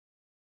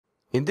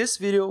In this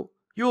video,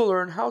 you will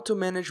learn how to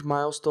manage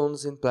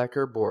milestones in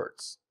Placker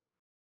boards.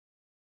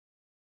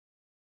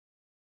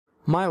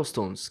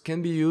 Milestones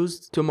can be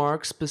used to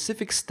mark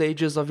specific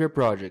stages of your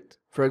project.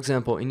 For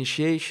example,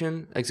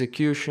 initiation,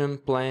 execution,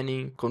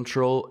 planning,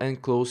 control,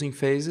 and closing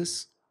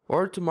phases,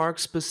 or to mark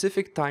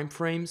specific time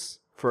frames,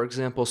 for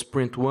example,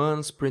 Sprint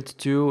 1, Sprint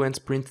 2, and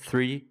Sprint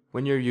 3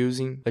 when you're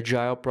using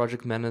Agile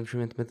project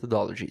management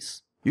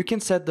methodologies. You can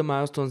set the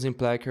milestones in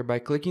Placker by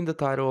clicking the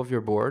title of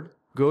your board,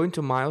 going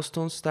to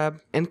Milestones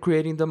tab, and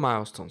creating the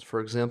milestones, for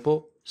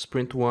example,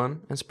 Sprint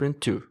 1 and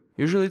Sprint 2.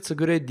 Usually it's a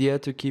good idea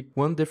to keep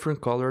one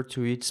different color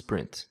to each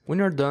sprint. When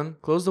you're done,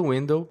 close the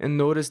window and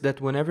notice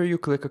that whenever you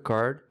click a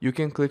card, you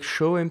can click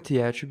Show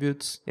Empty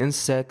Attributes and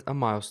set a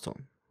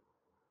milestone.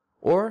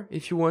 Or,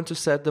 if you want to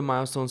set the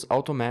milestones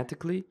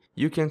automatically,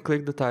 you can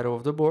click the title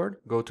of the board,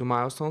 go to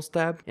Milestones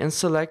tab, and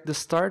select the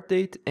start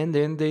date and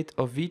end date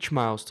of each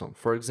milestone.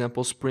 For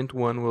example, Sprint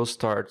 1 will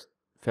start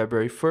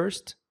February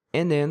 1st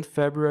and end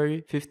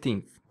February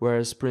 15th,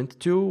 whereas Sprint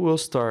 2 will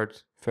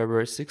start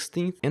February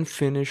 16th and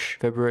finish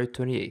February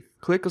 28th.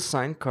 Click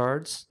Assign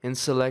Cards and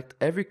select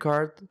every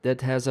card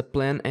that has a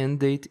planned end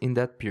date in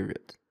that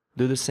period.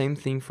 Do the same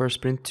thing for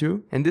Sprint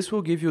 2, and this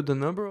will give you the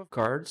number of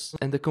cards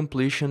and the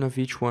completion of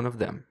each one of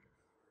them.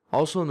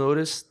 Also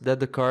notice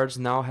that the cards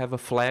now have a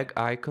flag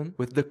icon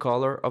with the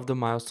color of the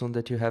milestone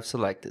that you have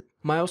selected.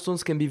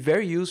 Milestones can be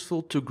very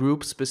useful to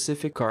group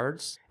specific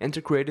cards and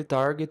to create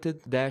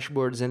targeted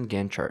dashboards and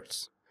Gantt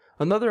charts.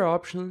 Another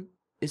option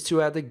is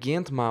to add a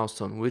Gantt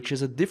milestone, which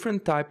is a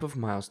different type of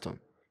milestone.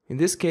 In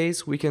this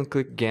case, we can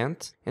click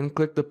Gantt and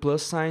click the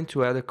plus sign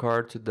to add a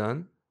card to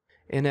Done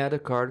and add a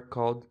card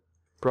called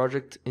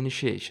Project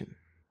Initiation.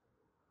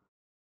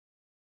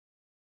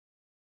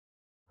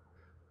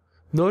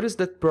 Notice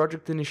that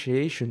Project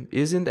Initiation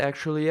isn't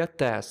actually a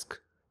task,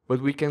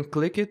 but we can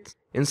click it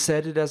and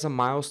set it as a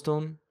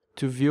milestone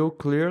to view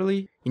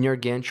clearly in your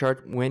Gantt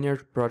chart when your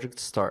project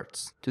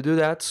starts. To do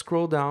that,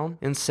 scroll down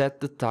and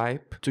set the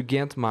type to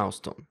Gantt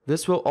Milestone.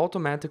 This will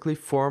automatically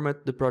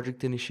format the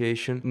project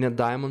initiation in a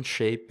diamond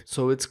shape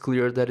so it's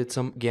clear that it's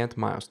a Gantt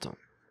milestone.